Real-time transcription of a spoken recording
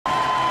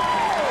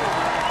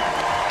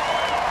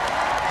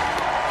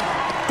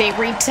They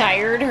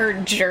retired her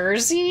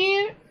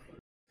jersey?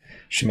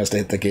 She must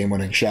have hit the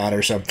game-winning shot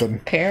or something.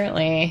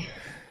 Apparently.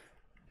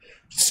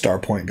 Star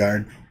point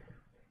guard.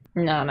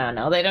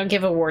 No. They don't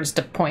give awards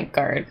to point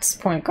guards.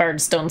 Point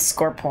guards don't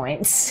score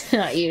points.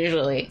 Not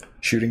usually.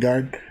 Shooting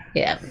guard?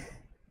 Yeah.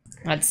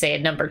 I'd say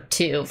number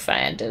 2 if I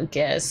had to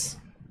guess.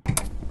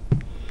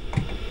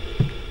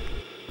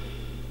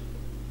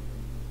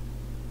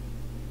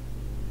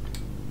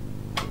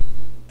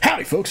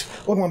 Howdy, folks.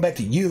 Welcome back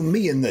to You,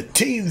 Me, and the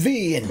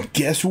TV. And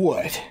guess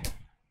what?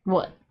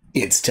 What?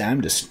 It's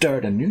time to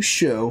start a new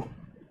show.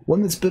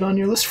 One that's been on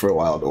your list for a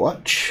while to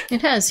watch.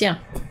 It has, yeah.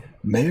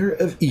 Mare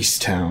of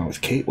Easttown with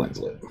Kate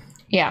Winslet.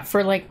 Yeah,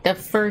 for like the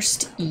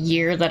first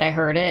year that I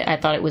heard it, I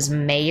thought it was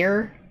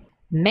Mayor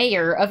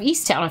of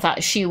Easttown. I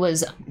thought she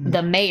was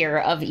the mayor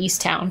of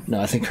Easttown.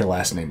 No, I think her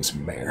last name is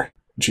Mare.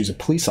 She's a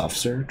police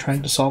officer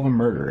trying to solve a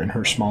murder in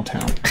her small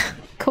town.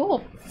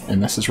 Cool.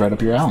 And this is right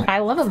up your alley. I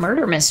love a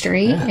murder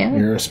mystery. Yeah.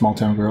 You're a small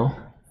town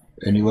girl,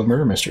 and you love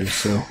murder mysteries,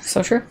 so...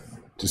 So true.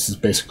 This is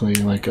basically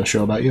like a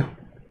show about you.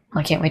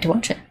 I can't wait to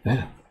watch it.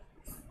 Yeah.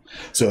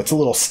 So it's a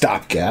little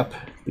stopgap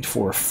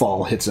before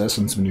fall hits us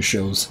and some new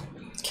shows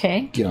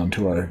get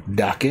onto our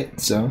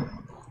docket. So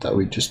thought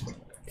we'd just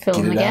fill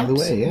in the gaps. Out of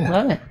the way. Yeah.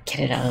 Love it. Get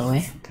it out of the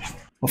way.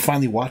 We'll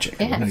finally watch it.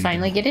 Yeah,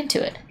 finally get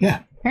into it.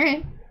 Yeah. All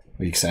right.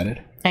 Are you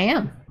excited? I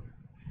am.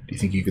 Do you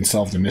think you can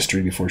solve the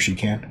mystery before she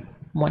can?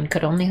 One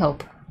could only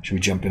hope. Should we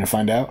jump in and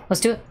find out?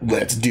 Let's do it.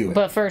 Let's do it.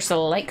 But first,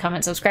 like,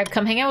 comment, subscribe,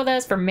 come hang out with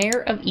us for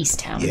Mare of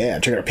Easttown. Yeah,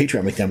 check out our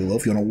Patreon link down below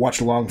if you want to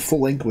watch along full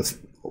length with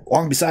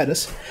along beside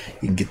us.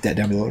 You can get that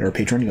down below at our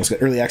Patreon. You also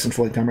get early access,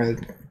 full length camera,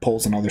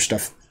 polls, and other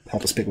stuff.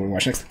 Help us pick what we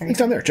watch next. Link's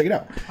down there. Check it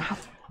out. Wow.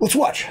 Let's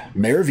watch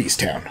Mare of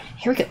Easttown.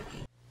 Here we go.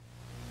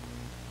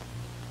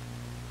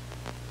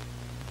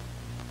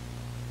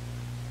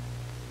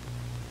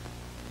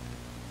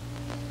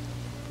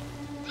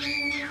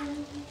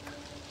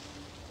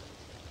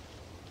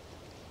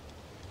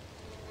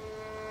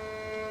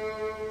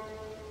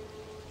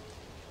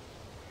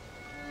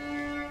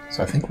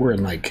 So I think we're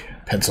in, like,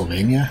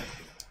 Pennsylvania.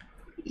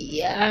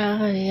 Yeah.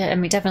 I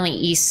mean, definitely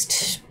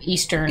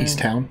eastern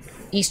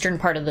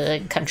part of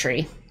the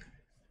country.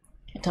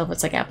 Can't tell if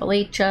it's like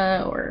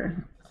Appalachia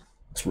or...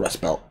 It's Rust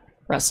Belt.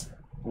 Rust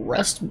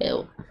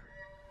Belt.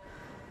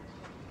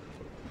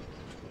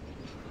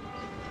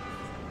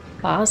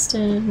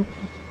 Boston.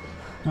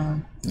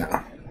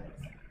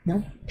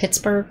 No.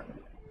 Pittsburgh.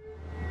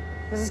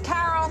 Mrs.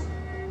 Carroll,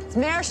 it's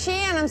Mayor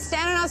Sheehan. I'm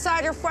standing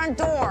outside your front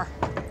door.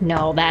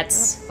 No,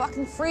 that's... It's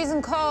fucking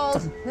freezing cold.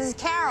 Mrs.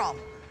 Carroll.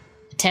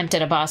 Attempt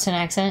at a Boston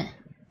accent.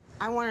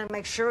 I wanted to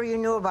make sure you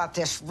knew about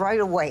this right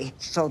away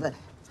so the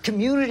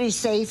community's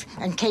safe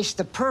in case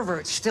the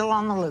pervert's still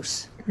on the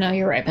loose. No,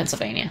 you're right,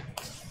 Pennsylvania.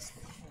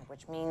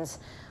 Which means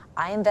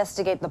I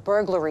investigate the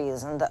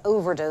burglaries and the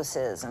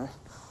overdoses and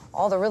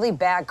all the really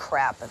bad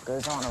crap that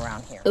goes on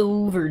around here.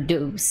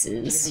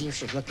 Overdoses. Maybe you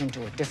should look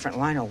into a different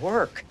line of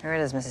work. Here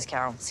it is, Mrs.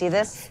 Carroll. See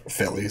this?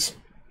 Phillies.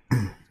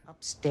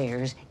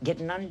 Upstairs,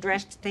 getting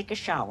undressed to take a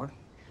shower,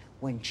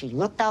 when she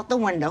looked out the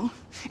window,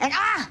 and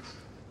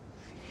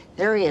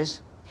there he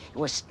is. He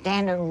was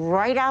standing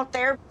right out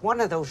there.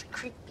 One of those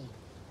creepy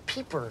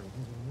peeper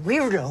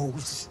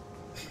weirdos.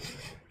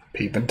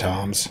 Peeping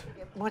Toms.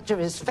 Much of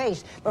his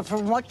face, but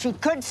from what she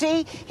could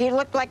see, he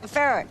looked like a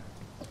ferret.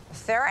 A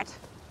ferret?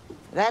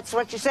 That's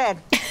what you said.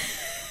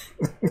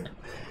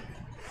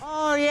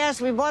 Oh, yes,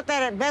 we bought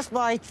that at Best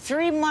Buy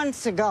 3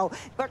 months ago,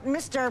 but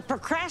Mr.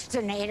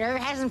 Procrastinator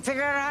hasn't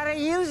figured out how to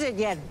use it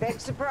yet. Big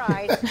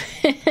surprise.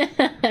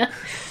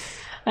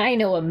 I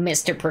know a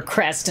Mr.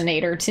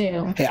 Procrastinator,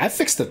 too. Hey, I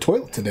fixed the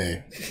toilet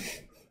today.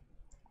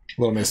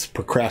 Little Miss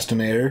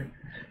Procrastinator.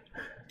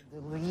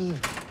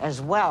 Leave as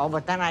well,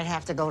 but then I'd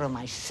have to go to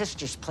my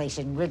sister's place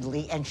in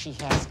Ridley, and she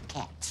has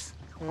cats.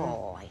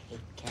 Oh, I hate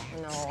cats.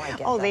 No, I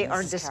get Oh, that, they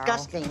are Mrs.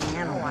 disgusting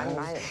Carroll. animals.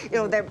 No, You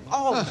know, they're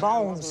all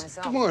bones.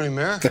 Good morning,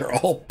 Mayor. They're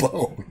all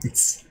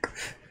bones.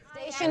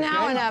 Station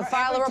now and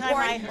file a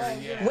report.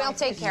 We'll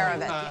take care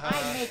of it.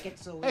 I make it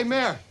so. Hey,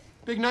 Mayor.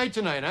 Big night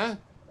tonight, huh?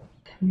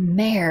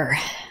 Mare.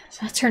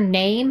 That's her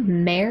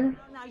name? Mare?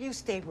 Now, you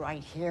stay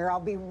right here. I'll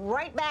be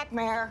right back,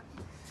 Mayor.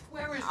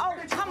 Where is Oh,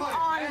 come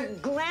on,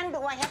 Glenn.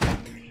 Do I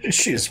have to...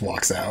 She just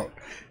walks out.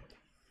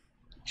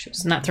 She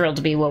was not thrilled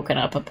to be woken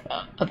up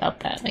about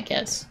that, I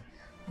guess.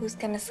 Who's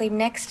gonna sleep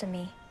next to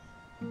me?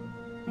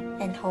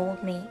 And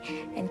hold me,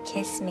 and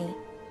kiss me,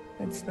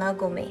 and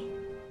snuggle me?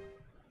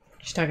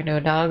 She's talking to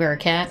a dog or a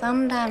cat?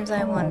 Sometimes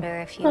I wonder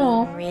if you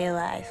Oh. even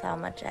realize how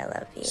much I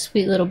love you.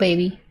 Sweet little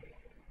baby.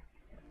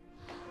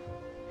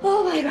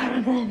 Oh my god,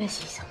 I'm gonna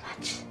miss you so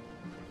much.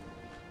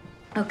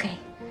 Okay,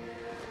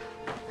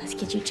 let's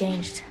get you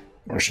changed.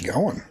 Where's she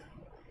going?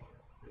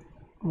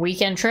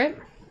 Weekend trip?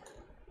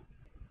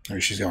 Maybe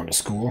she's going to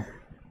school.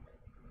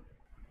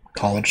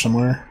 College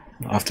somewhere.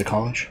 Off to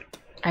college.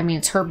 I mean,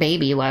 it's her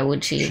baby. Why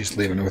would she? She's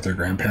leaving it with her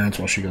grandparents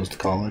while she goes to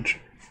college.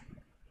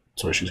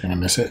 So she's going to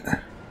miss it.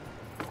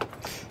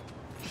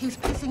 He's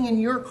pissing in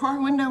your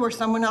car window or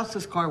someone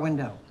else's car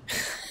window?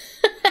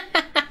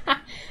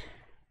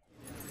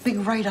 Big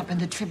write-up in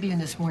the Tribune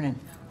this morning.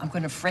 I'm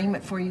going to frame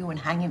it for you and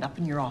hang it up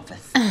in your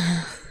office.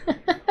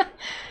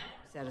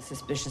 Said a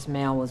suspicious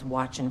male was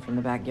watching from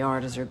the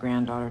backyard as her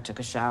granddaughter took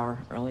a shower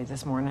early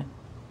this morning.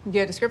 You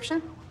get a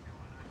description?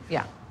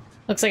 Yeah.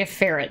 Looks like a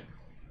ferret.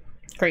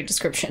 Great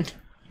description.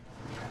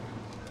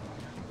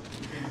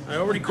 I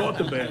already caught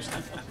the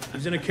bastard.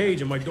 He's in a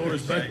cage in my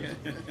daughter's bed.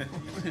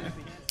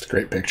 It's a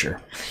great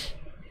picture.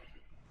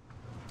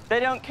 They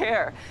don't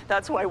care.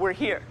 That's why we're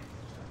here.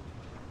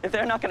 If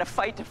they're not going to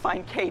fight to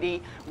find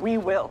Katie, we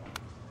will.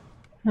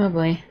 Oh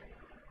boy.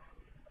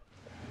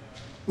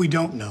 We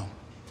don't know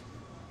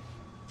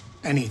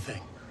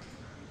anything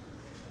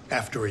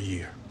after a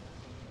year.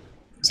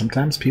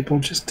 Sometimes people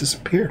just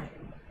disappear.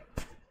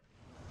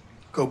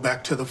 Go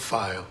back to the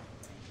file.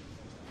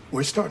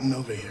 We're starting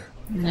over here.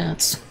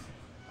 That's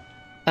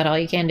about all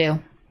you can do.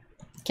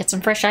 Get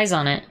some fresh eyes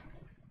on it.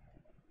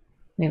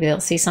 Maybe they'll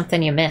see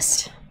something you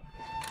missed.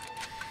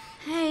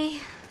 Hey.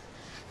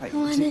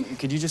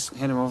 Could you just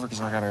hand him over?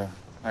 Because I gotta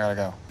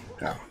go.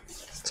 Oh,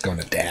 it's going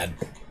to Dad.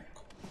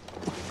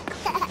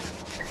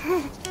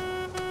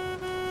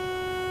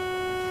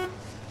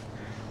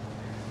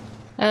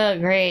 Oh,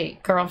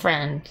 great.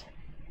 Girlfriend.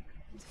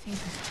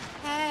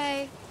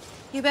 Hey.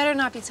 You better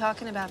not be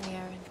talking about me,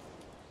 Erin.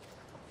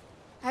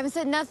 I haven't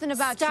said nothing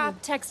about you.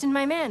 Stop texting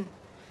my man.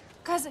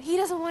 Because he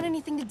doesn't want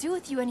anything to do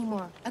with you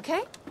anymore,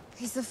 okay?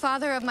 He's the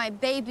father of my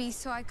baby,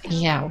 so I couldn't...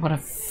 Yeah, what a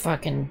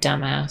fucking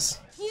dumbass.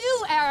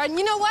 You, Erin,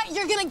 you know what?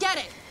 You're gonna get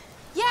it.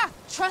 Yeah,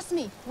 trust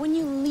me. When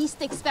you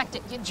least expect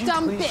it, you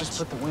dumb bitch. Just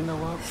put the window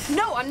up?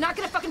 No, I'm not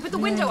gonna fucking put the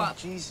window up.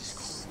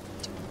 Jesus.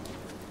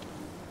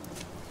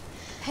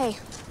 Hey.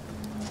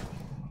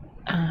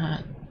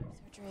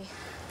 Surgery.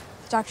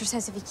 The doctor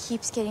says if he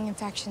keeps getting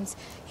infections,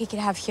 he could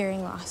have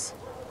hearing loss.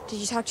 Did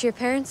you talk to your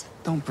parents?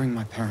 Don't bring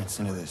my parents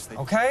into this.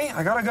 Okay?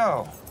 I gotta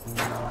go.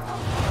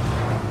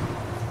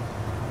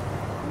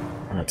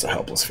 That's a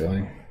helpless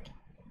feeling.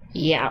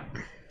 Yeah.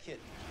 Kid,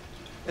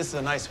 this is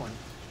a nice one.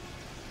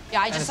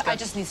 Yeah, I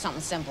just need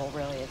something simple,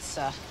 really. It's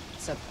a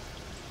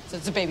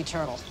baby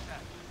turtle.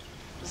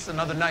 This is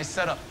another nice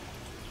setup.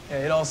 Yeah,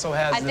 it also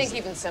has I think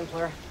even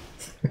simpler.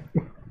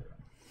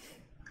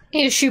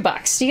 Need a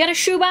shoebox. You got a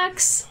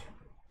shoebox?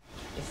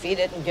 You feed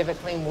it and give it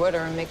clean water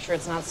and make sure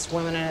it's not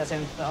swimming in its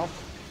own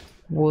filth.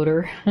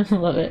 Water. I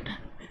love it.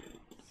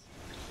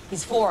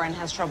 He's 4 and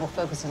has trouble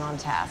focusing on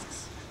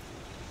tasks.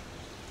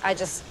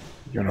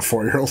 You're gonna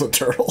 4-year-old a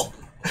turtle?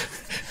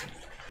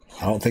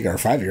 I don't think our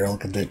 5-year-old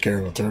can take care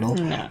of a turtle.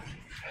 No.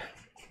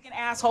 An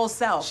asshole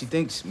self. She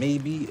thinks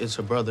maybe it's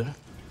her brother.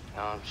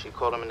 She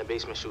caught him in the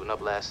basement shooting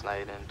up last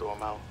night and threw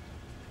him out.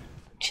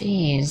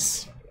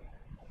 Jeez.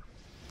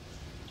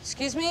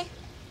 Excuse me?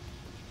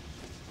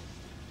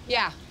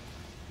 Yeah.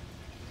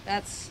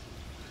 That's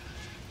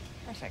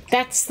perfect.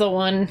 That's the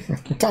one.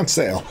 It's on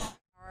sale.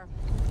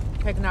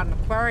 Picking out an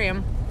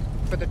aquarium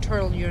for the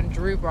turtle you and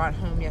Drew brought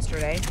home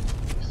yesterday.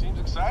 He seems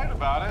excited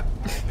about it.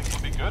 I think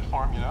it'll be good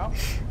for him, you know?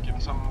 Give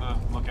him something to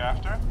look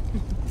after.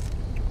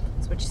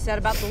 That's what you said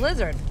about the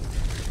lizard.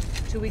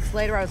 2 weeks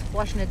later, I was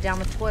flushing it down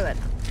the toilet.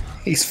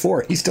 He's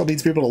 4. He still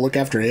needs people to look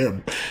after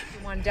him.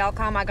 One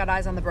Delcom, I got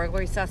eyes on the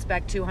burglary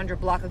suspect,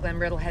 200 block of Glen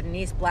Riddle, heading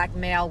east, black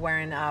male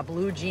wearing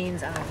blue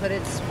jeans and a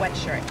hooded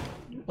sweatshirt.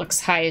 Looks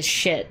high as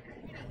shit.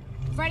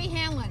 Freddie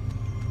Hanlon.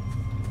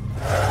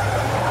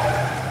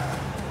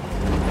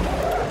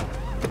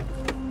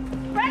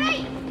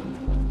 Freddie!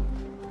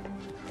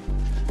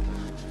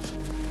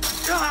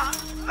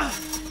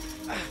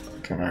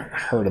 Kind of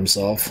hurt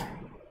himself.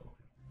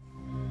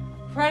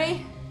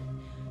 Freddie?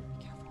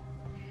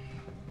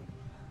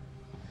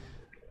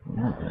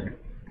 Alright.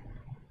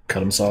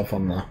 Cut himself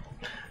on the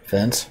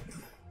fence.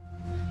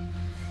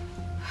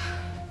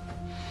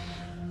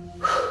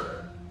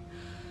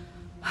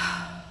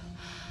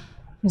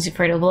 Is he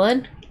afraid of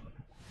blood?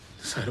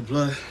 Sight of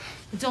blood.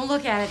 Don't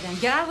look at it then.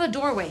 Get out of the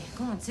doorway.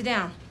 Come on, sit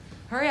down.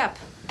 Hurry up.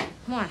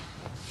 Come on.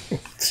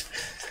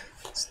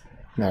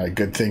 Not a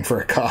good thing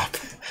for a cop.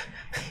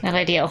 Not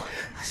ideal.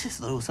 It's just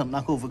a little something I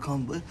can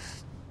overcome, but...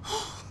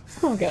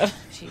 Oh god.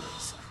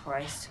 Jesus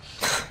Christ.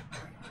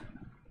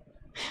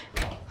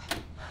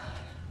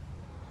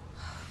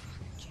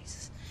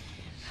 Jesus.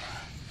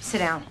 Sit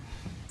down.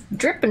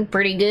 Dripping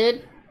pretty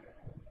good.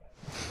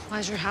 Why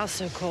is your house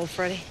so cold,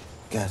 Freddie?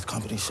 Gas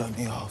company shut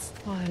me off.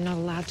 Well, they're not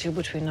allowed to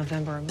between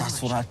November and March.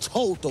 That's what I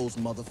told those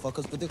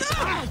motherfuckers, but they...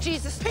 Oh,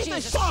 Jesus,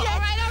 Jesus. All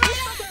right.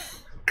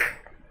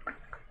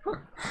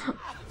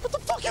 What the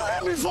fuck you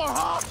hit me for,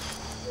 huh?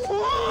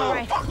 All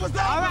right. What the fuck was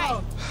that? All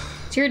right.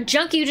 It's your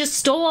junkie who just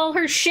stole all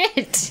her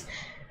shit.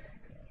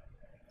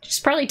 She's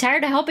probably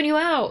tired of helping you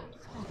out.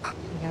 You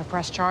gonna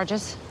press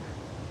charges?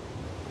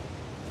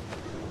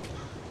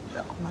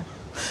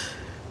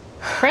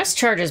 Press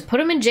charges. Put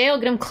him in jail.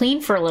 Get him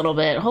clean for a little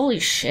bit. Holy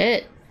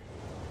shit.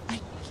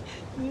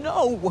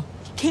 No, you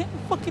can't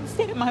fucking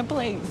stay at my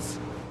place.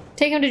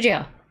 Take him to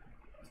jail.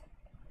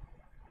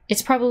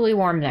 It's probably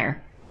warm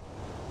there.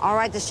 All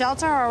right, the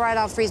shelter, or all right,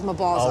 I'll freeze my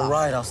balls off. All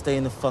right, I'll stay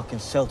in the fucking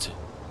shelter.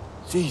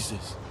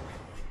 Jesus.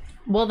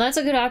 Well, that's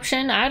a good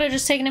option. I'd have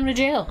just taken him to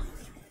jail.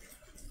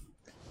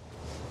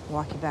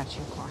 Walk you back to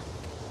your car.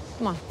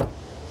 Come on.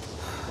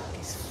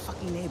 These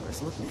fucking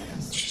neighbors looking at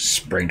us. She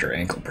sprained her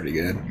ankle pretty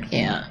good.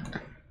 Yeah.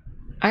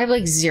 I have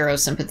like zero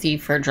sympathy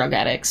for drug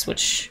addicts,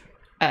 which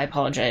I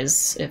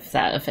apologize if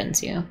that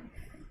offends you.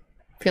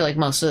 I feel like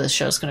most of this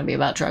show is going to be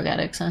about drug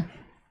addicts, huh?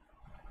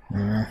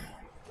 Did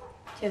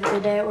you have a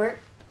good day at work?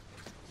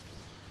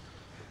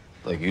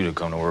 Like you to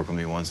come to work with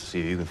me once to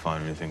see if you can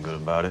find anything good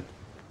about it.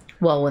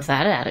 Well, with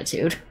that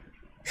attitude,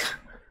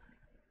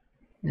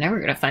 never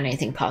going to find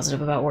anything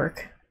positive about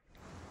work.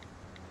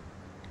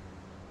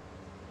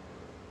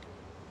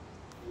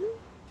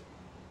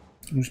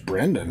 Who's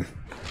Brendan?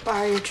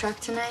 Borrow your truck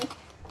tonight?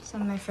 Some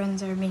of my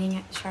friends are meeting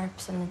at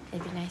Sharp's and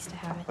it'd be nice to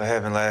have it. What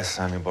happened last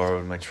time you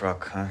borrowed my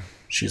truck, huh?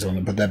 She's the one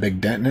that put that big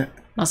dent in it?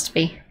 Must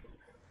be.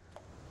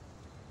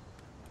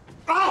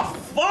 Oh,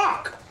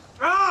 fuck!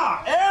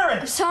 Ah, Aaron!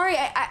 I'm sorry,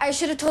 I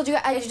should have told you.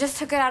 I just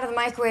took it out of the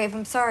microwave.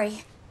 I'm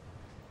sorry.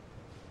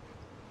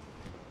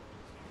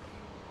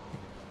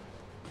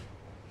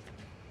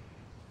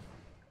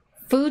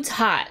 Food's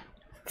hot.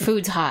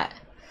 Food's hot.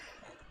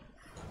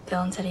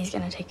 Dylan said he's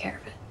gonna take care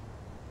of it.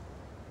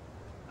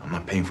 I'm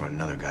not paying for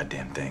another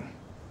goddamn thing.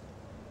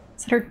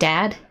 Is that her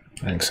dad?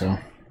 I think so.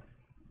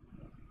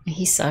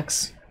 He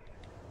sucks.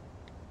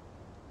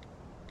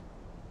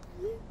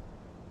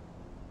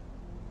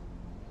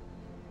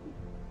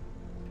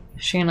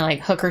 Is she gonna like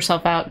hook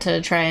herself out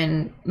to try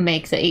and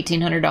make the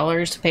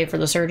 $1,800 to pay for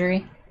the surgery?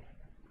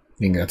 You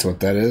think that's what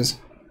that is?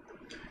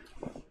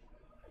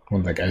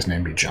 Wouldn't that guy's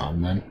name be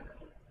John then?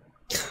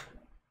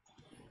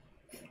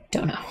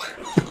 Don't know.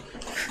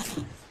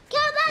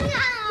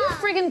 You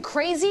friggin'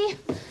 crazy?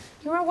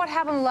 You remember what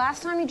happened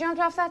last time you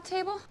jumped off that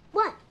table?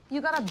 What?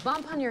 You got a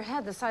bump on your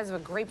head the size of a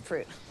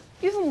grapefruit.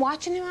 You even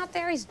watching him out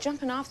there? He's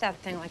jumping off that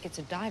thing like it's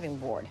a diving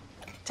board.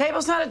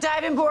 Table's not a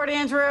diving board,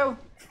 Andrew.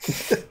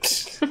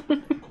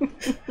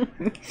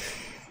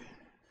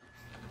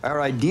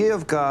 Our idea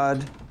of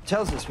God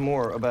tells us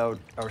more about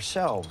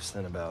ourselves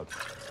than about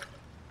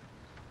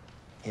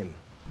him.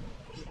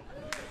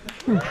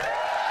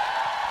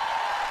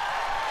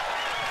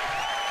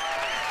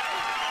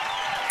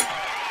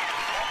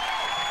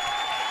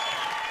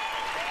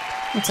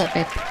 What's up,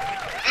 babe?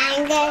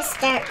 I'm gonna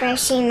start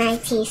brushing my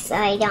teeth so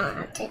I don't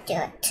have to do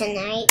it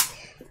tonight.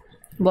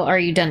 Well, are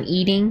you done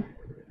eating?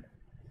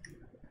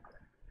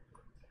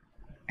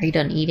 Are you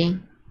done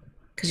eating?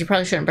 Because you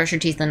probably shouldn't brush your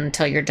teeth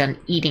until you're done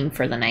eating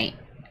for the night.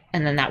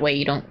 And then that way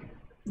you don't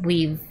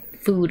leave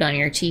food on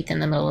your teeth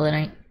in the middle of the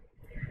night.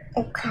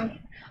 Okay.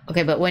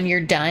 Okay, but when you're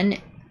done,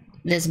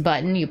 this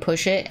button, you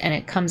push it and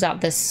it comes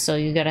out this, so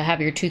you gotta have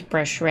your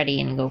toothbrush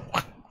ready and you go.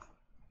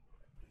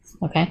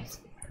 Okay?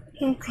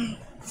 Okay.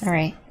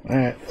 Alright.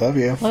 Alright, love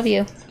you. Love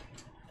you.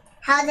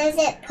 How does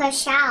it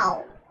push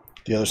out?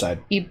 The other side.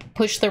 You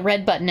push the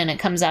red button and it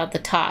comes out the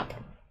top.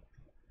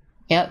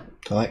 Yep.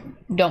 Like.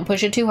 Don't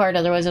push it too hard,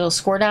 otherwise it'll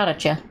squirt out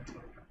at you.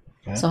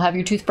 Okay. So have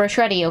your toothbrush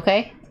ready,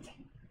 okay?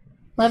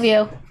 Love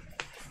you.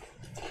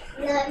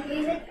 Love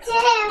you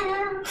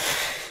too.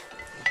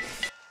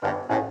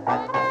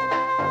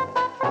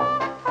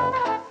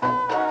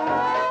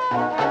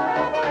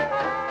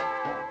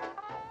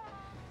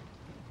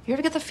 You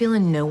ever get the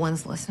feeling no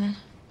one's listening?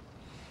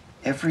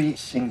 Every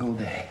single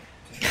day.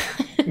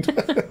 Did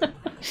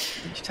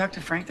you talk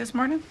to Frank this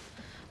morning?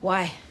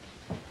 Why?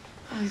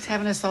 Well, he's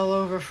having us all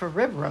over for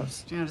rib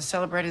roast, to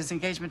celebrate his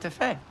engagement to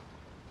Faye.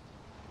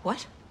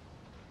 What?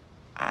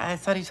 I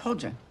thought he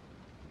told you.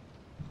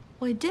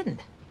 Well, he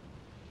didn't.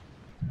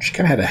 She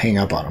kind of had to hang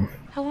up on him.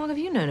 How long have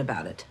you known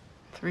about it?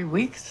 3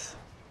 weeks.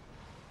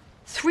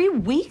 3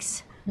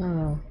 weeks?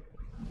 Oh.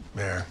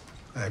 Mayor,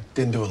 I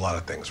didn't do a lot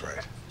of things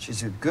right.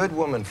 She's a good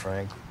woman,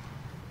 Frank.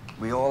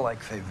 We all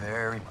like Faye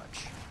very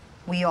much.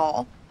 We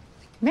all?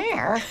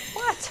 Mayor?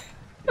 What?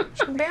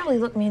 She can barely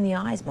look me in the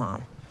eyes,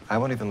 Mom. I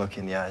won't even look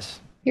you in the eyes.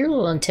 You're a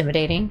little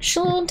intimidating. She's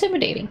a little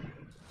intimidating.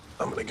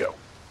 I'm gonna go.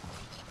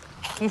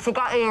 You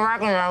forgot your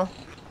oregano.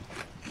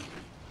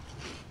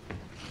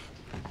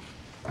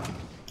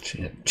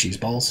 She had cheese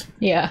balls?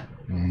 Yeah.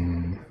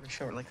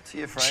 Sure, like, see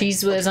you, Frank.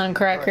 Cheese whiz on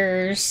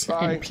crackers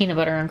and peanut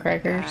butter on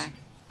crackers.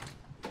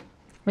 Bye.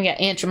 We got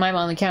Aunt Jemima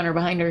on the counter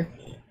behind her.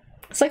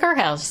 It's like our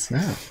house.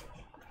 Yeah.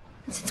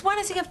 Since when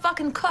is he a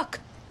fucking cook?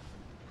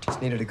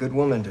 Just needed a good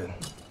woman to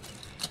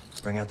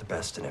bring out the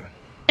best in him.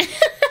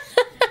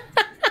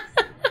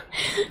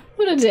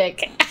 What a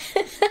dick.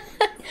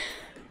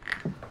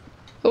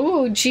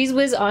 Ooh, cheese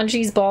whiz on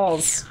cheese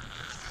balls.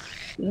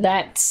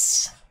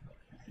 That's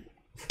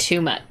too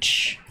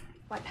much.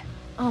 What?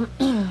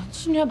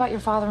 Did you know about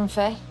your father and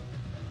Faye?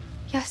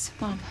 Yes,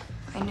 Mom.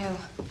 I knew.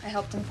 I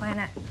helped him plan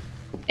it.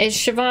 Is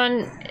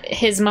Siobhan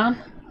his mom?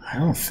 I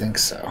don't think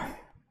so.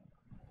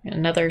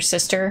 Another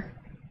sister?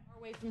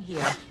 Away from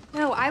here.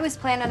 No, I was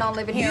planning on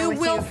living here with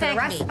you for the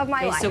rest of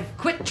my life. So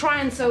quit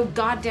trying so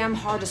goddamn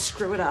hard to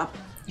screw it up.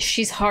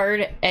 She's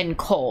hard and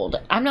cold.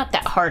 I'm not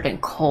that hard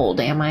and cold,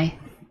 am I?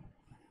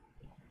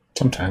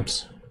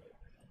 Sometimes.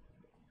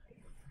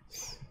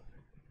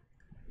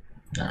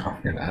 No,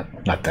 you're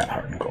not. Not that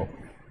hard and cold.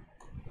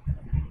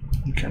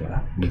 You're kind of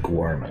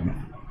lukewarm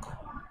and...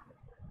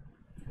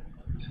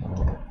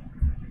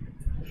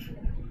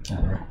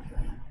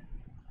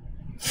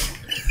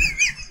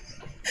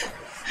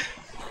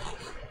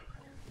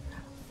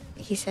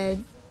 he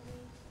said,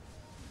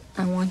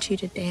 I want you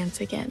to dance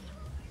again.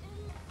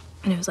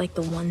 And it was like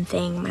the one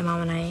thing my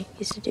mom and I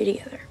used to do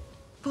together.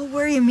 But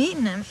where are you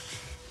meeting him?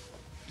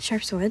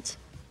 Sharp's Woods.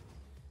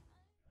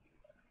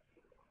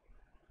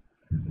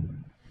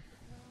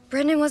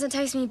 Brendan wasn't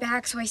texting me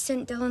back, so I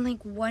sent Dylan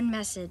like one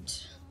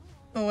message.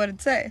 But what'd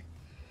it say?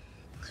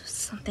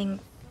 Something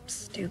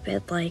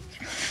stupid like,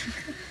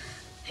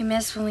 I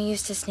miss when we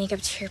used to sneak up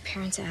to your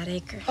parents'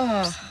 attic or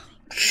something.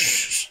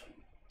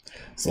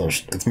 So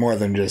it's more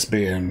than just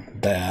being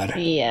dad.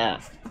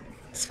 Yeah.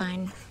 It's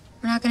fine.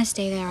 We're not gonna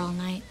stay there all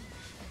night.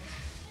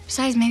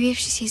 Besides, maybe if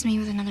she sees me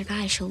with another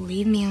guy, she'll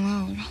leave me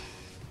alone.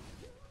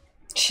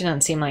 She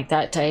doesn't seem like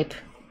that type.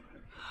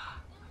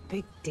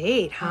 Big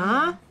date,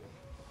 huh?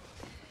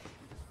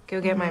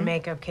 Go get my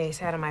makeup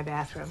case out of my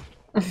bathroom.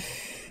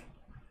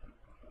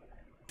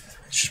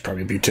 She's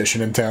probably a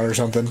beautician in town or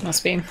something.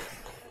 Must be.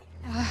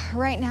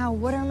 Right now,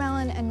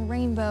 Watermelon and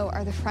Rainbow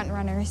are the front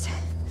runners.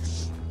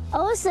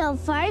 Also,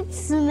 fart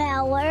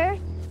smeller.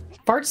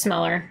 Fart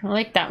smeller. I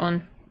like that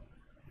one.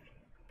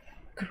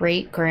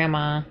 Great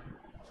grandma.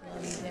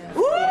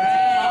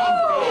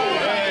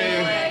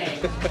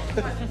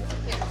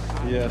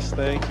 Yes,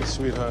 thank you,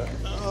 sweetheart.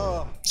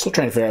 Still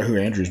trying to figure out who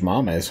Andrew's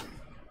mom is.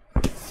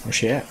 Where's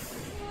she at?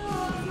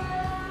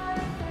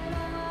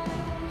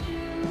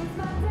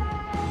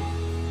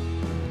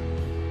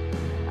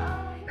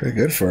 Pretty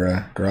good for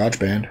a garage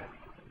band.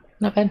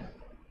 Not bad.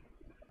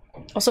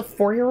 Also,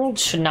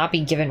 4-year-olds should not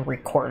be given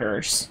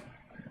recorders.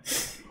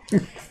 It's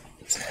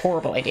a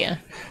horrible idea.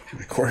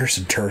 Recorders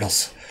and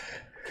turtles.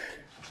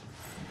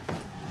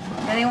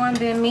 Anyone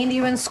been mean to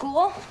you in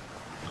school?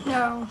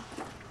 No.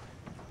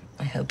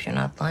 I hope you're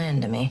not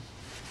lying to me.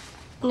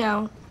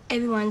 No.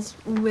 Everyone's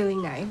really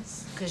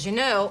nice. Because you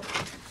know,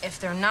 if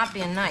they're not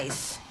being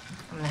nice,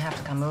 I'm gonna have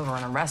to come over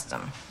and arrest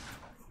them.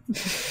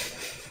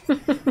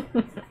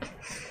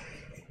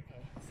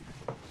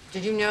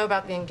 Did you know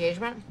about the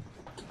engagement?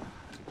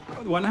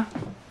 What now?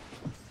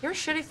 You're a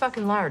shitty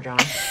fucking liar, John.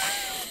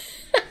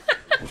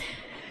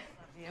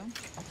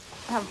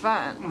 Have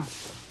fun.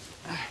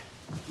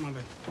 My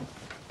bad.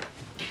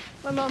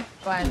 My mom.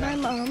 Bye. My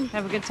mom.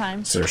 Have a good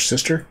time. Is there a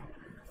sister?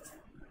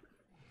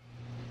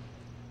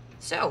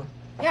 So,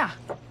 yeah.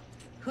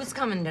 Who's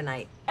coming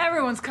tonight?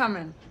 Everyone's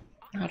coming.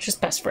 Not just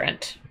best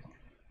friend.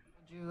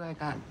 I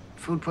got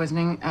food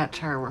poisoning at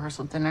her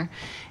rehearsal dinner.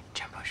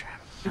 Jumbo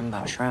shrimp.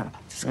 Jumbo shrimp.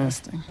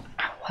 Disgusting.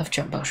 I love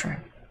jumbo shrimp.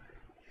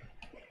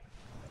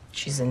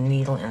 She's a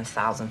needle in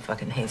 1,000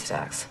 fucking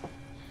haystacks.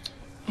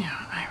 Yeah,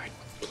 I would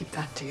keep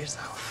that to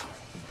yourself.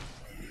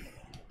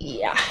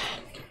 Yeah.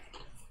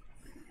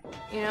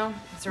 You know,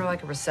 is there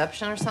like a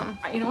reception or something?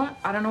 You know what?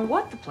 I don't know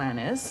what the plan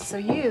is, so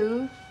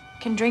you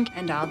can drink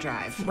and I'll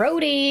drive.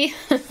 Roadie.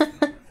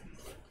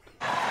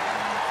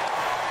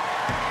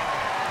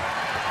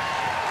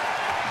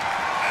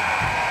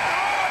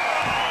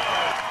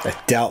 I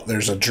doubt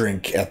there's a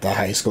drink at the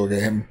high school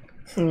game.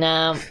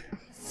 No.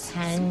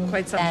 10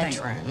 Quite something.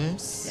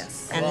 bedrooms.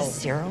 Yes. And a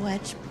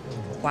zero-edge.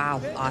 Wow,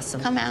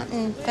 awesome. Come out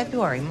in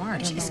February,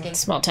 March.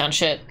 Small town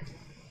shit.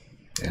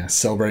 Yeah,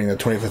 celebrating the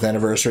 25th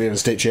anniversary of a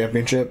state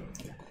championship.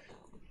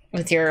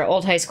 With your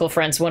old high school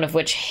friends, one of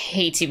which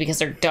hates you because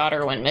their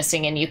daughter went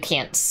missing and you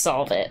can't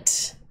solve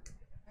it.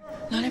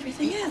 Not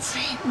everything is.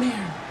 Right,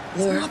 Mare.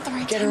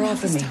 Laura, get her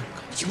off of me.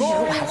 You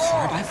know how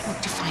hard I've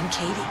worked to find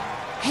Katie.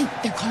 Hey,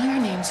 they're calling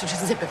her name, so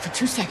just zip it for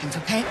 2 seconds,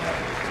 okay?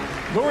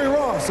 Lori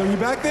Ross, are you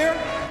back there?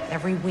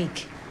 Every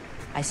week,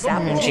 I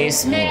sat Oh,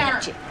 jeez.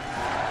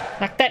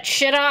 Knock that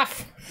shit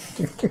off.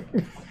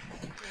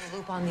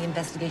 Loop on the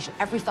investigation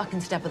every fucking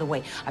step of the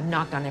way. I've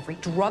knocked on every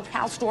drug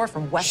house door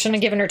from West. Shouldn't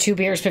have given her 2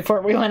 beers before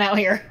we went out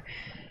here.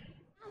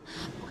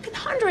 Fucking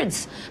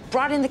hundreds.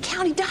 Brought in the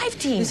county dive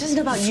team. This isn't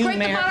about you, Scrape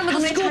Mare. the bottom of How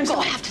the many school times do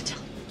goal. I have to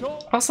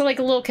tell? Also, like,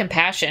 a little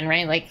compassion,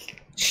 right?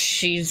 Like,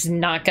 she's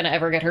not gonna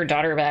ever get her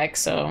daughter back,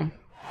 so...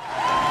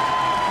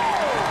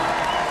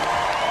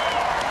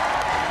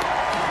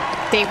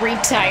 They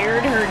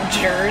retired her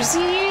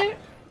jersey?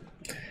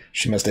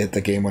 She must have hit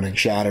the game-winning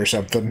shot or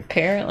something.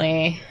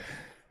 Apparently.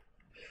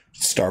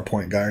 Star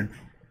point guard.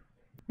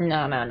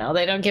 No.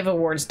 They don't give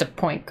awards to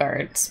point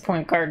guards.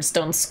 Point guards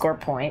don't score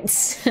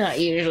points.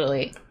 Not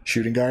usually.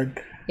 Shooting guard?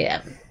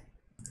 Yeah.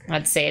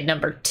 I'd say a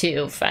number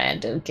 2 if I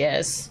had to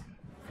guess.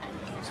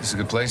 Is this a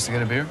good place to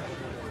get a beer?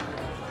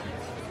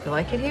 You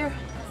like it here?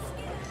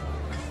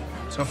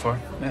 So far,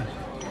 yeah.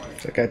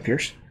 Is that guy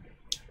Pierce?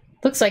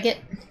 Looks like it.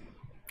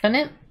 Doesn't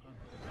it?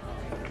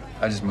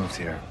 I just moved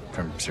here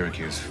from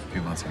Syracuse a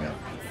few months ago.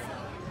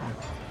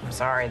 I'm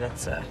sorry,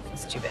 that's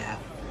too bad.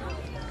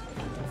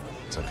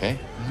 It's okay.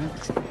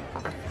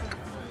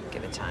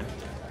 Give it time.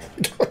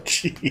 Oh,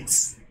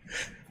 jeez.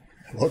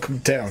 Welcome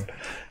to town.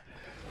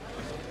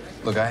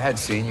 Look, I had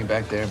seen you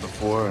back there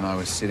before, and I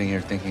was sitting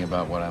here thinking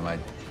about what I might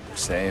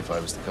say if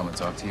I was to come and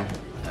talk to you.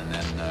 And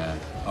then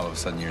all of a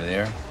sudden you're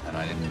there, and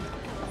I didn't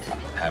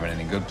have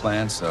anything good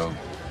planned, so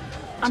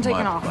I'm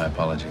taking off. My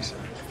apologies.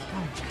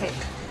 Okay.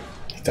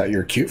 Thought you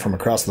were cute from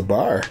across the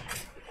bar.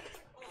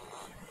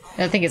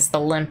 I think it's the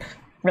limp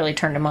really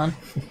turned him on.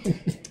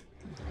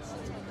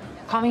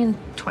 Call me in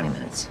 20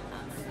 minutes.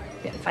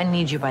 Yeah, if I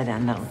need you by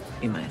then, that'll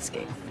be my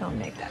escape. Don't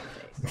make that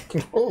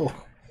face. Oh.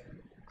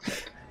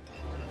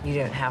 You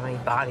don't have any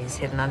bodies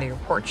hidden under your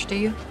porch, do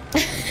you?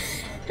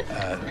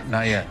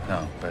 Not yet,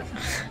 no. But,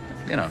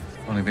 you know,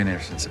 only been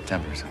here since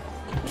September, so.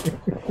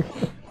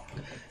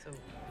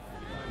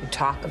 You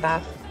talk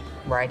about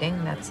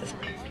writing? That's a...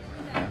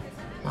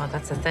 Well,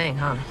 that's a thing,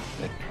 huh?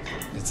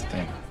 It's a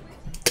thing.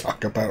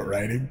 Talk about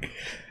writing?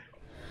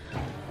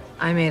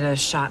 I made a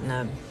shot in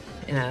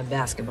a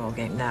basketball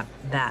game. That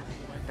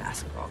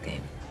basketball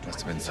game.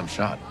 Must have been some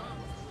shot.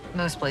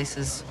 Most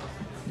places,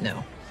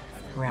 no.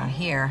 Around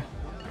here,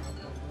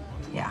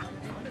 yeah.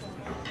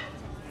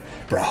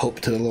 Brought hope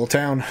to the little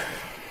town.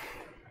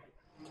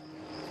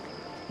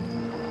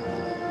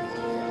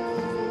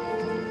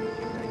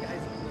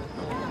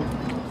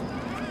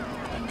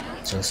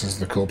 So this is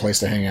the cool place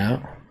to hang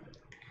out?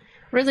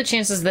 What are the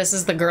chances this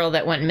is the girl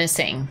that went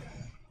missing?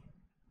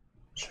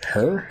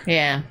 Her?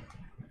 Yeah.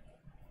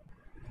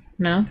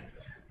 No?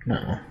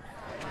 No.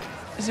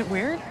 Is it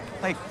weird?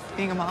 Like,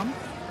 being a mom?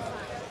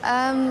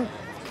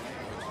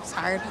 It's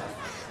hard,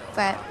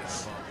 but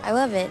I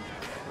love it.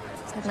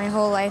 It's like my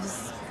whole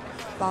life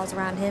revolves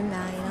around him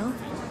now, you know?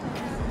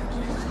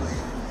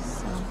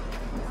 So.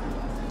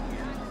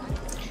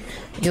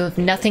 You have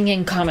nothing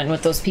in common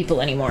with those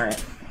people anymore.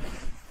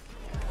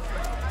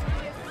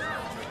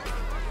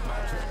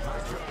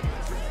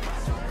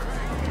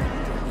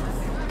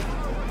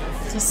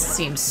 This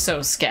seems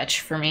so sketch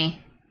for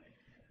me.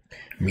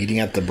 Meeting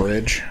at the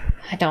bridge.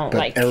 I don't but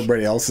like...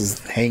 everybody else is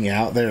hanging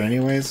out there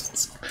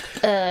anyways.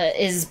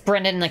 Is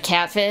Brendan the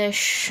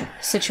catfish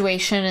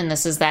situation, and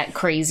this is that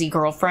crazy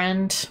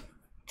girlfriend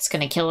that's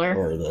gonna kill her?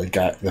 Or the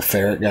guy, the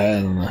ferret guy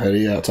in the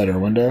hoodie outside her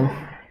window?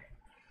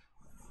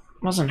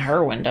 It wasn't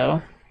her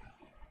window.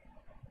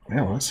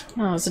 Yeah, it was.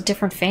 No, it was a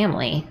different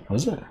family.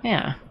 Was it?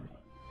 Yeah.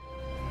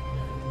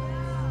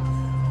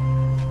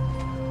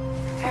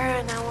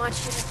 Aaron, I want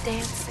you to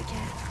dance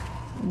again.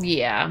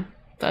 Yeah.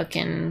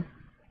 Fucking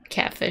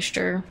catfished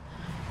her.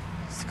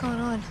 What's going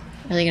on?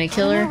 Are they gonna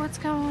kill I don't her? know what's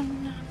going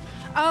on.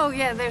 Oh,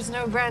 yeah, there's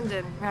no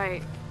Brendan.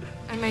 Right.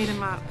 I made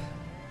him up.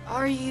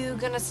 Are you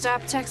gonna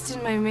stop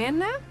texting my man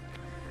now?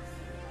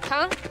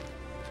 Huh?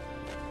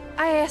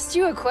 I asked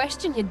you a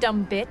question, you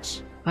dumb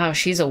bitch. Wow,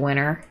 she's a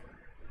winner.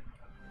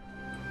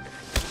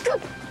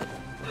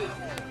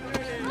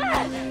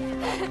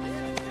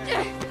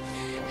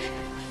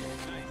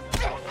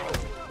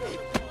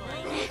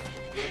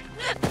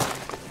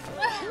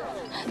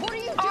 What are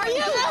you doing? Are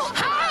you?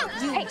 Huh?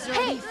 You Hey,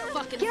 dirty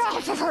fucking get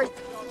off of her!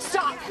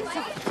 Stop!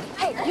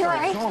 Hey, you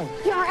alright?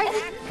 You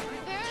alright?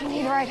 Do you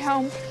need a ride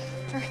home?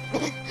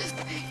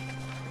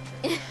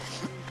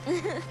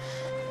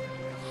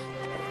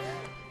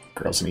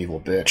 Girl's an evil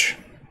bitch.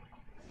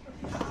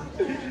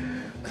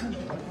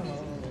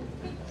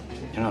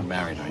 You're not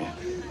married, are you?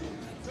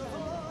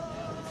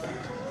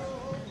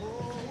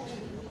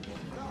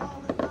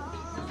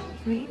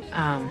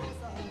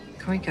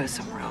 Can we go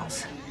somewhere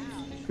else?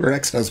 Her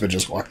ex-husband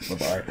just walked in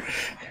the bar.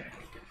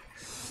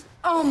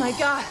 Oh my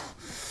god.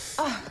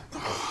 Oh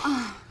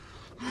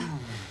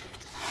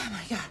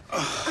my god.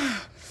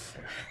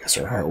 Guess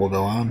her heart will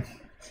go on.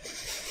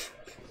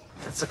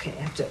 That's okay.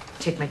 I have to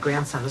take my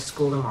grandson to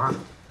school tomorrow.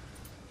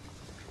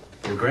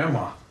 Your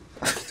grandma?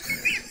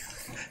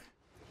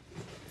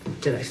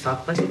 Did I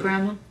fuck like a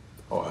grandma?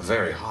 Oh, a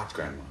very hot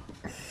grandma.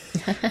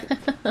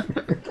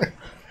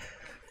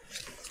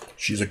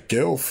 She's a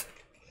gilf.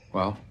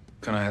 Well,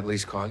 can I at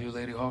least call you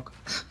Lady Hawk?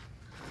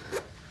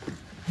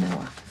 No,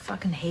 I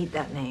fucking hate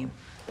that name.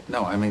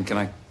 No, I mean, can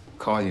I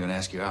call you and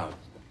ask you out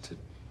to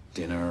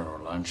dinner or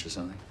lunch or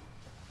something?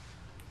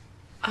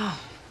 Oh.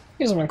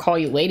 He doesn't want to call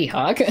you Lady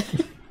Hawk.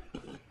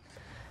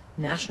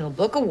 National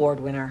Book Award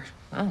winner.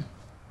 Oh,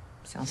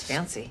 sounds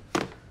fancy.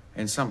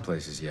 In some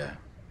places, yeah.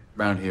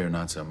 Around here,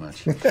 not so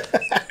much.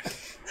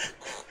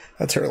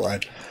 That's her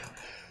line. Can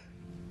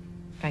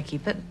I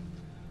keep it?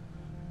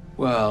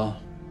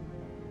 Well,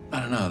 I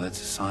don't know. That's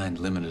signed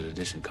limited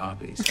edition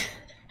copies.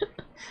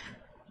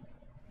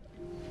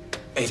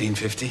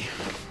 1850.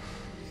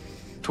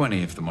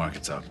 20 if the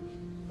market's up.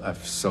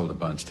 I've sold a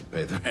bunch to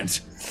pay the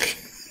rent.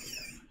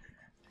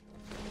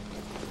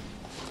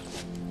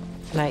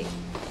 Night.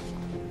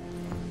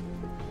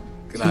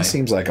 Good He night.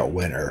 seems like a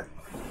winner.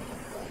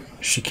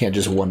 She can't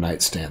just one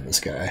night stand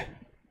this guy.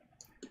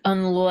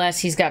 Unless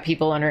he's got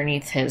people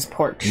underneath his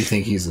porch. You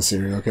think he's a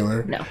serial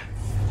killer? No.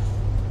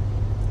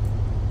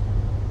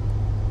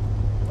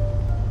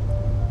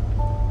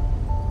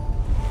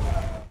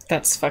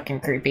 That's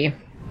fucking creepy.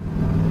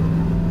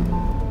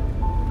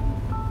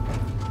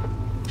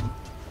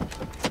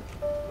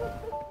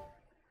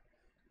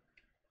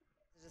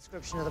 The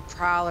description of the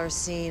prowler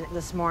seen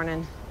this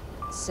morning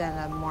sent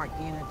a marked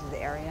unit to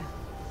the area.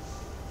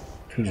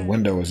 Whose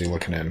window is he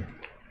looking in?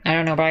 I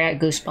don't know, but I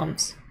got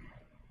goosebumps.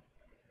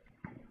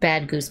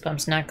 Bad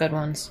goosebumps, not good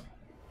ones.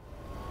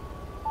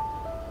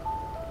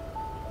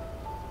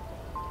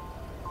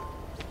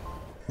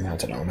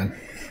 That's an omen.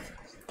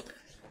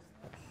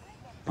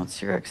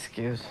 What's your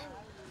excuse?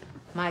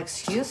 My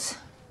excuse?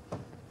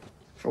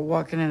 for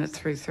walking in at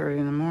 3:30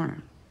 in the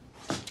morning.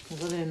 You're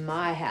living in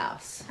my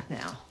house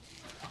now.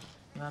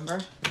 Remember?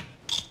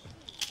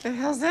 The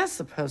hell's that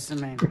supposed to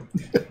mean?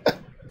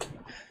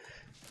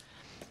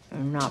 I'll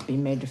not be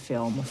made to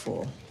feel I'm a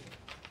fool.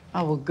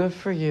 Oh, well, good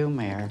for you,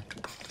 Mayor.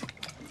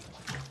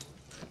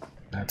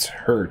 That's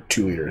her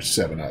 2 liters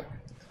 7-Up.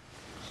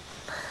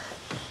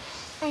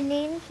 I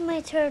named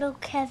my turtle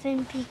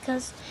Kevin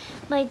because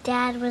my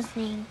dad was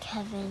named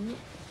Kevin.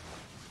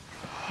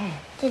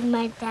 Did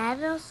my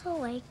dad also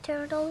like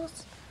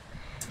turtles?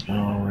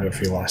 Oh, what if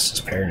he lost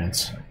his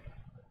parents?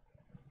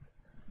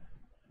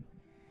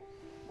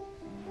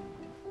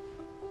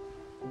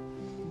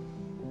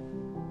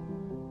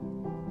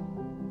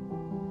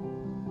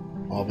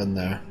 All been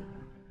there.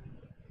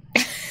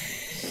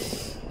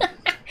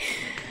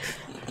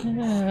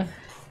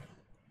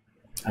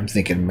 I'm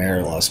thinking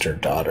Mare lost her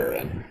daughter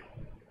and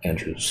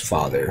Andrew's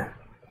father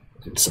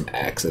in some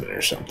accident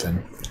or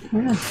something.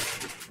 Yeah.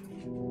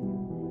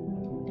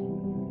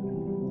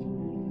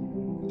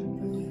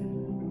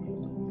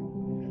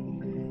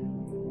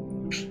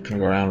 Gonna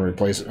go around and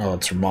replace it. Oh,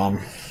 it's her mom.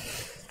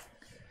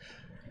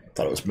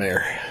 Thought it was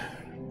Mare.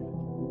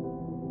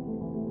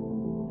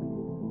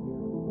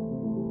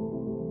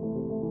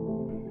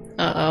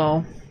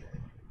 Uh-oh.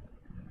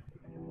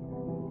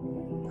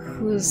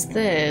 Who's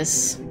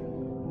this?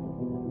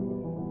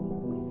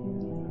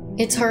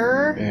 It's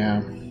her?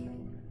 Yeah.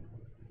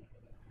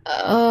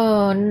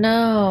 Oh,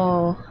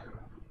 no.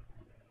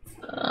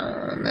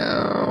 Oh,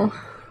 no.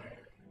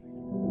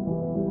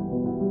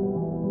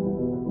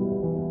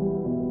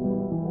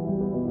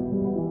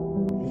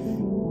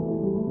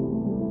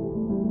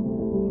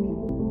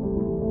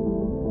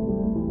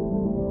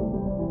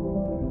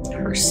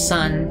 Her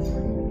son.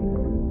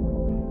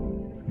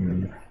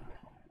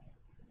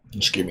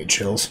 Just gave me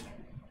chills.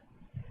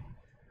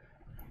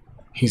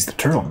 He's the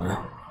turtle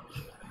now.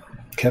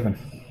 Kevin.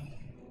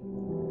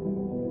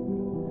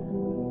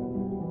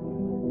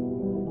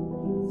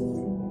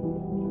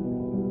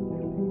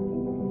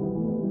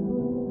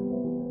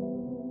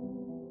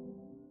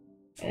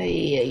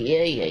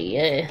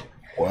 Yeah.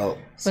 Well,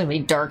 it's gonna be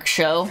a dark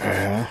show.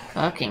 Yeah.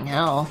 Fucking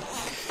hell.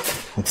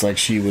 Looks like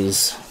she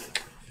was,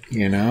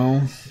 you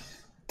know,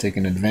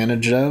 taken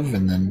advantage of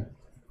and then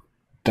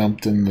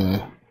dumped in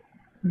the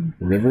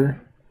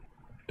river.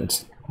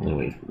 That's the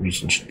only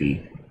reason she'd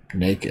be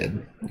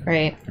naked.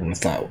 Right. I would have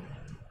thought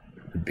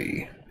would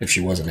be if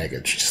she wasn't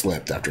naked, she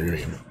slipped after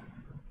being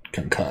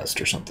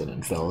concussed or something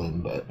and fell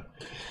in, but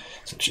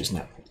since she's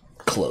not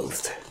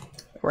clothed.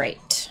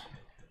 Right.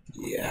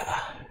 Yeah.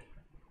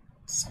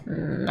 It's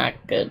not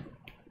good.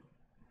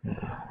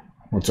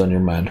 What's on your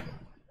mind?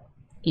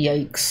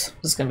 Yikes.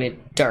 This is gonna be a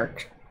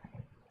dark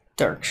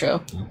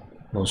show.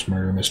 Most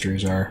murder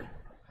mysteries are.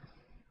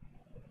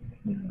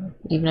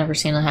 You've never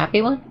seen a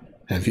happy one?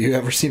 Have you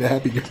ever seen a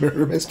happy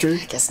murder mystery?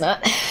 I guess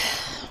not.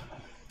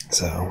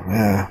 So,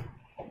 yeah.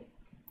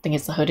 Think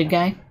it's the hooded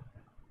guy?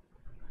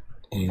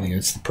 You think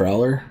it's the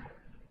Prowler?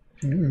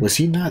 Was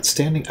he not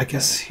standing? I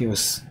guess he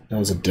was. That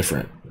was a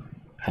different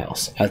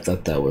house. I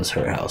thought that was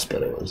her house,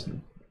 but it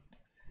wasn't.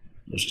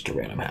 It was just a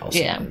random house.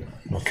 Yeah.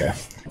 Okay.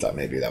 I thought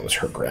maybe that was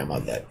her grandma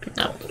that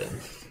called it in.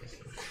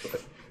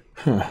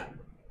 But,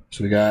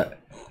 so we got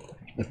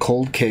a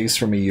cold case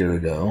from a year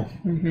ago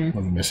of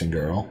a missing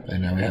girl,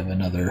 and now we have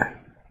another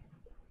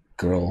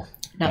girl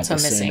not so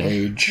the missing. Same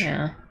age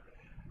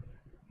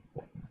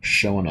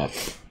showing up,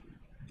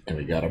 and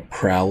we got a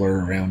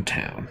prowler around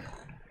town.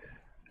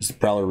 Is the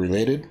prowler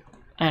related?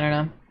 I don't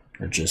know.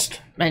 Or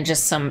just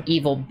some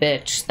evil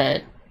bitch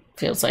that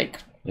feels like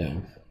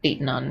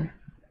beating on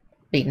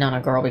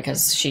a girl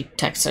because she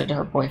texted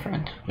her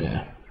boyfriend.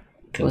 Yeah.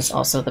 Who was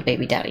also the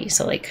baby daddy,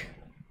 so like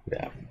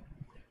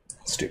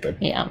stupid.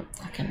 Yeah.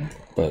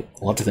 But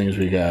lots of things.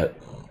 We got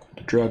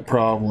drug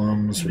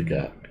problems, we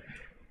got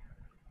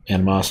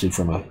animosity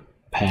from a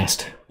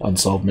past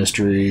unsolved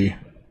mystery.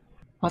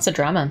 Lots of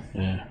drama.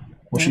 Yeah.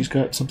 Well, she's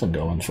got something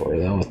going for her,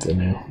 though, with the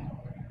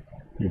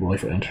new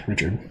boyfriend,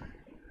 Richard.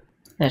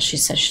 That she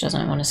says she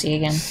doesn't want to see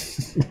again.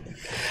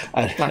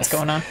 Lots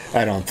going on.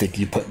 I don't think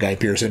you put Guy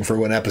Pearce in for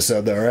one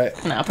episode, though, right?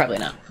 No, probably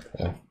not.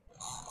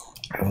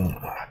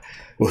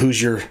 Well,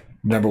 who's your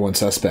number one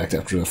suspect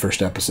after the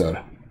first episode?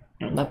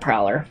 The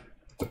Prowler.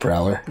 The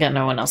Prowler? Got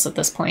no one else at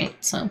this point,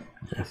 so.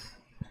 Yeah.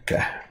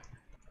 Okay.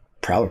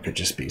 Prowler could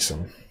just be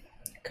some...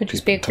 Could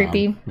just be a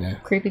creepy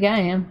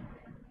guy, yeah.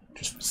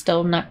 Just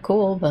still not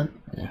cool, but...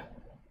 Yeah.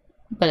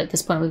 But at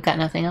this point, we've got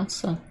nothing else,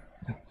 so...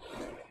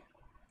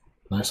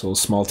 Nice little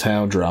small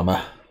town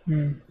drama.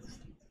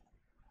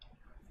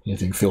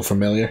 Anything feel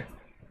familiar?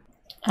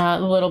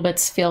 Little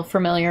bits feel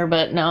familiar,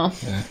 but no.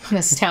 Yeah.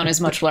 This town is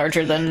much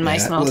larger than my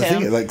small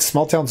town. Thing, like,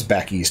 small towns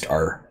back east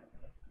are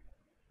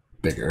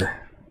bigger.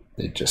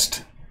 They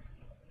just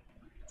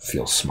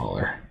feel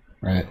smaller,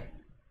 right?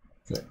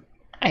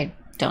 I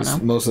don't know.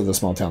 Most of the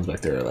small towns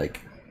back there are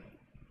like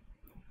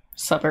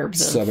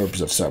suburbs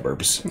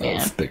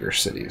of bigger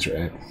cities,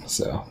 right?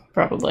 So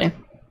probably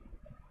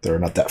they're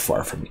not that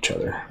far from each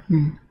other.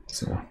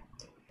 So,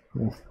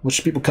 what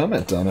should people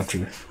comment on after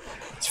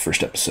this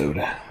first episode?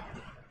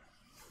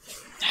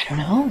 I don't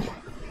know.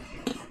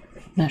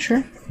 Not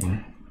sure.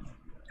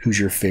 Who's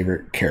your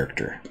favorite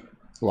character?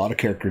 A lot of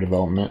character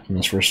development in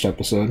this first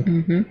episode.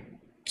 Mm-hmm.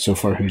 So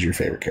far, who's your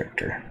favorite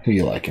character? Who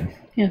you liking?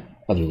 Yeah.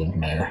 Other than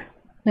Mare.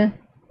 Yeah.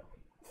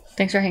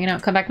 Thanks for hanging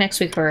out. Come back next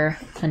week for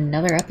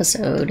another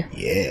episode.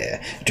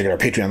 Yeah. Check out our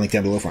Patreon link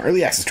down below for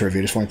early access to our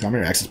videos, full-length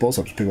comedy, access polls,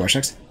 helps people watch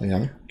next. Link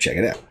down there. Check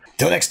it out.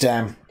 Till next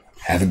time,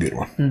 have a good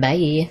one.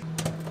 Bye.